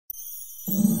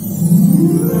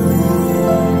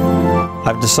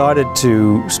I've decided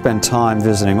to spend time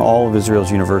visiting all of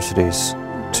Israel's universities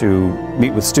to meet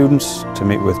with students, to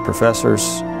meet with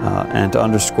professors, and to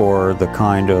underscore the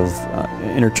kind of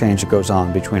interchange that goes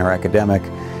on between our academic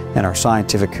and our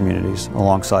scientific communities,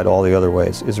 alongside all the other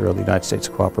ways Israel and the United States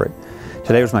cooperate.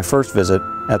 Today was my first visit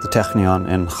at the Technion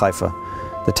in Haifa.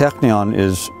 The Technion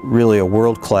is really a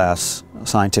world-class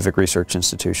scientific research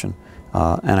institution.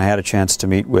 And I had a chance to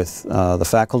meet with the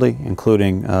faculty,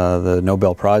 including the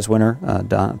Nobel Prize winner,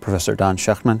 Professor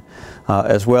Shechtman,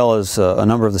 as well as a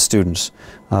number of the students,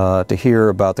 to hear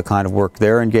about the kind of work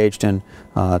they're engaged in,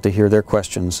 to hear their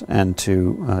questions, and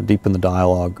to deepen the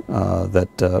dialogue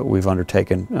that we've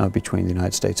undertaken between the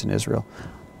United States and Israel.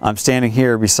 I'm standing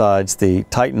here besides the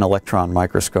Titan electron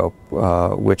microscope,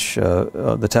 which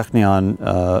the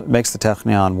Technion makes the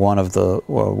Technion one of the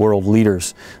world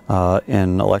leaders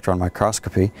in electron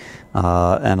microscopy,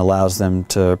 and allows them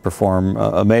to perform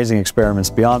amazing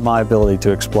experiments beyond my ability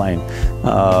to explain.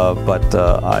 But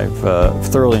I've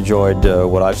thoroughly enjoyed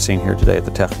what I've seen here today at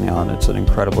the Technion. It's an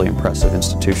incredibly impressive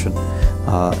institution,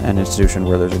 an institution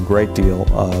where there's a great deal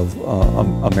of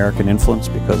American influence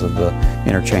because of the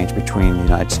interchange between the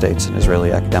United States and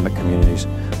Israeli academic communities,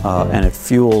 and it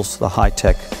fuels the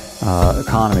high-tech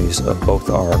economies of both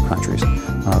our countries.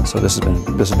 So this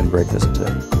has been a great visit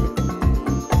today.